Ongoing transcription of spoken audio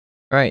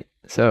Alright,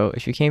 so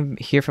if you came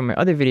here from my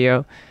other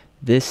video,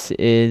 this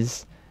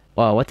is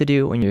what to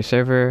do when your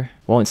server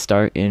won't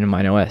start in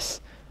MineOS.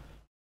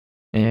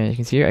 And you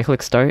can see here, I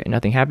click start and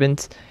nothing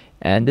happens.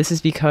 And this is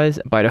because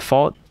by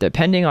default,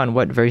 depending on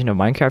what version of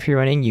Minecraft you're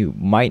running, you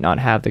might not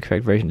have the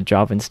correct version of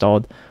Java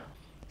installed.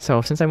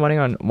 So since I'm running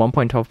on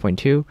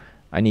 1.12.2,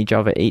 I need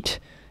Java 8.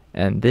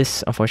 And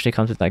this unfortunately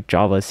comes with like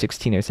Java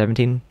 16 or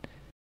 17.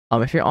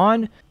 If you're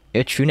on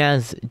a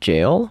TrueNAS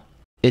jail,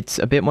 it's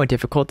a bit more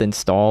difficult to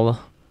install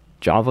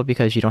Java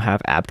because you don't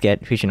have apt-get,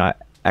 because you're not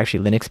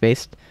actually Linux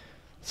based.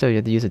 So you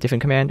have to use a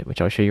different command,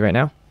 which I'll show you right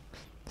now.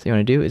 So you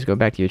want to do is go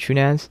back to your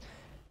TrueNAS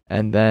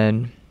and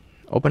then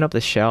open up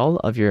the shell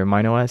of your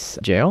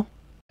MineOS jail,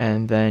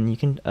 and then you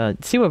can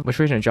see which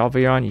version of Java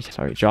you're on.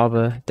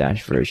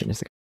 Java-version is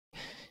the,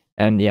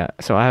 and yeah,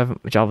 so I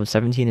have Java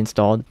 17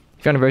 installed.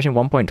 If you're on a version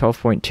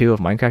 1.12.2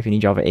 of Minecraft, you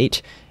need Java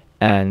 8,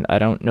 and I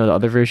don't know the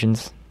other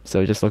versions,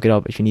 so just look it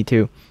up if you need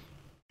to.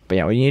 But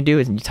yeah, what you need to do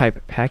is you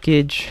type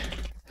package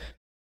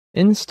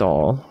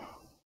install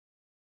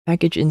 -y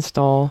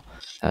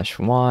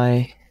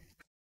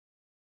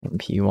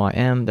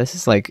npym. This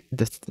is like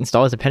this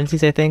installs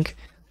dependencies, I think.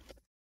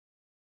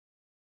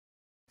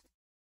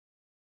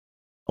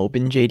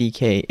 Open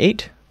JDK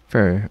 8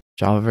 for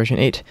Java version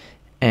 8,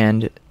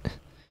 and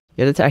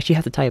you actually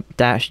have to type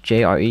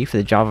 -jre for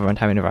the Java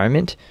runtime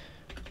environment.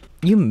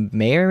 You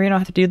may or may not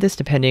have to do this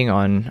depending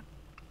on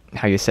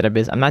how your setup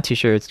is. I'm not too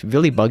sure. It's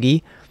really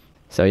buggy.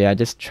 So yeah,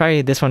 just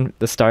try this one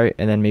to start,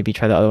 and then maybe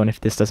try the other one if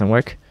this doesn't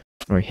work.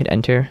 Or hit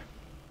enter.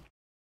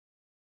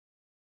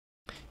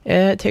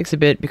 It takes a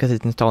bit because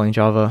it's installing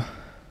Java.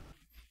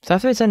 So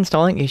after it's done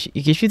installing,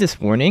 it gives you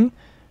this warning.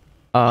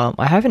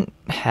 I haven't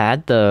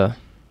had the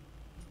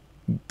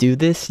do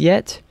this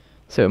yet,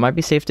 so it might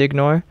be safe to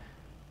ignore.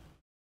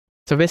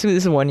 So basically,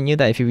 this is warning you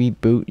that if you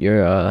reboot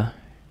your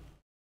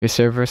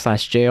server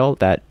 /jail,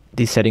 that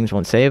these settings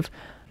won't save.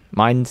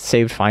 Mine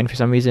saved fine for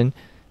some reason,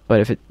 but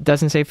if it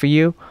doesn't save for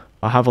you,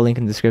 I'll have a link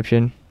in the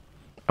description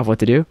of what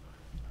to do.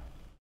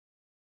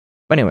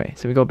 But anyway,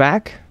 so we go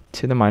back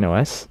to the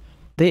MineOS.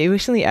 They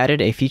recently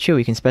added a feature where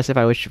you can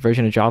specify which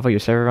version of Java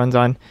your server runs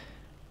on.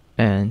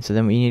 And so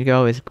then what you need to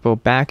go is go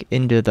back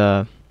into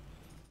the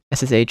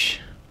SSH.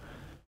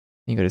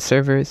 You go to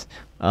servers.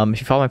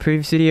 If you follow my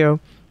previous video,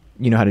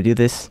 you know how to do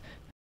this.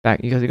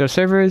 You go to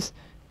servers,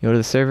 you go to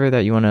the server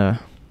that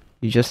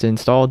you just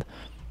installed,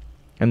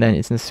 and then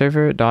it's in the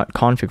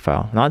server.config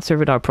file, not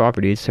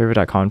server.properties,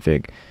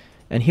 server.config.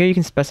 And here you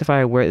can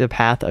specify where the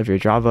path of your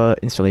Java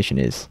installation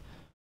is.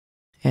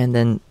 And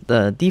then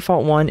the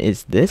default one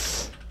is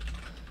this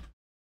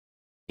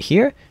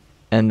here,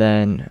 and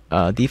then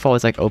default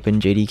is like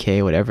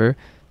OpenJDK whatever.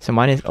 So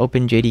mine is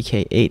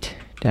OpenJDK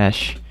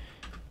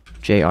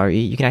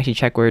 8-JRE. You can actually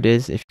check where it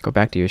is if you go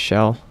back to your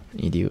shell.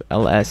 You do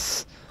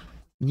ls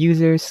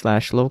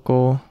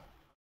user/local,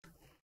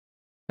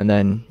 and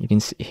then you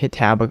can hit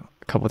tab a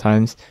couple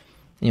times.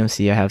 You'll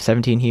see I have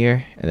 17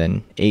 here, and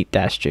then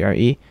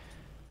 8-JRE.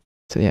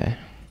 So yeah,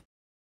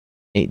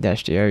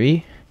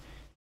 8-JRE,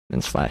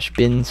 then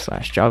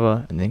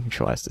 /bin/Java, and then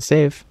Control-S to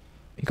save.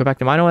 You go back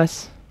to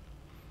MineOS,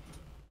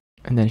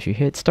 and then if you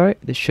hit start,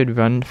 this should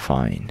run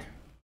fine.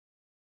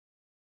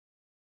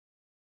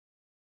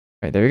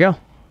 Right, there we go.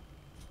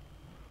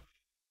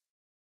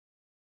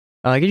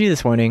 I give you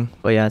this warning,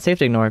 but yeah, it's safe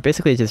to ignore.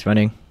 Basically, it's just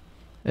running.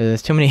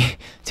 There's too many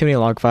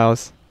log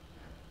files.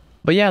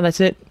 But yeah, that's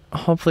it.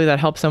 Hopefully that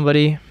helps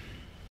somebody.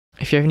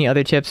 If you have any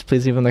other tips,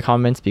 please leave them in the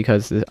comments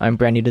because I'm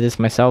brand new to this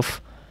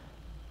myself.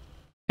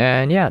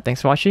 And yeah,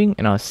 thanks for watching,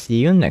 and I'll see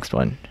you in the next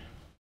one.